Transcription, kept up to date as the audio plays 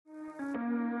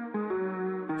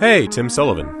Hey, Tim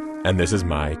Sullivan, and this is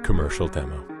my commercial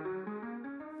demo.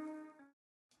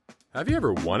 Have you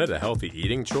ever wanted a healthy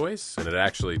eating choice and it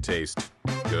actually tastes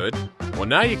good? Well,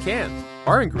 now you can.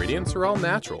 Our ingredients are all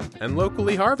natural and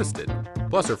locally harvested.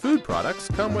 Plus, our food products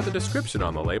come with a description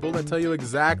on the label that tell you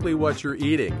exactly what you're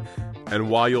eating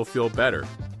and why you'll feel better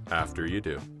after you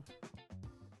do.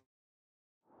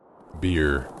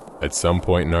 Beer. At some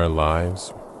point in our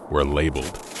lives, we're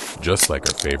labeled, just like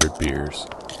our favorite beers.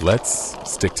 Let's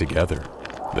stick together.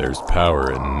 There's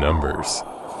power in numbers.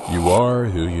 You are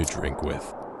who you drink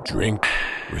with. Drink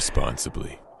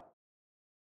responsibly.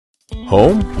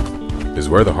 Home is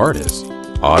where the heart is.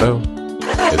 Auto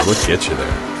is what gets you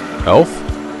there. Health?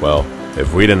 Well,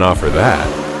 if we didn't offer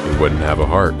that, we wouldn't have a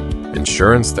heart.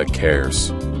 Insurance that cares.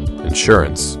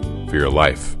 Insurance for your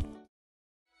life.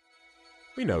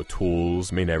 We know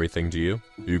tools mean everything to you.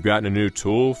 You've gotten a new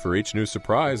tool for each new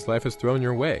surprise life has thrown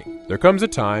your way. There comes a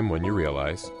time when you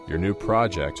realize your new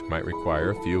project might require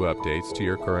a few updates to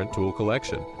your current tool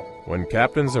collection. When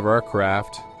captains of our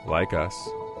craft, like us,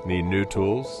 need new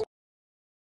tools,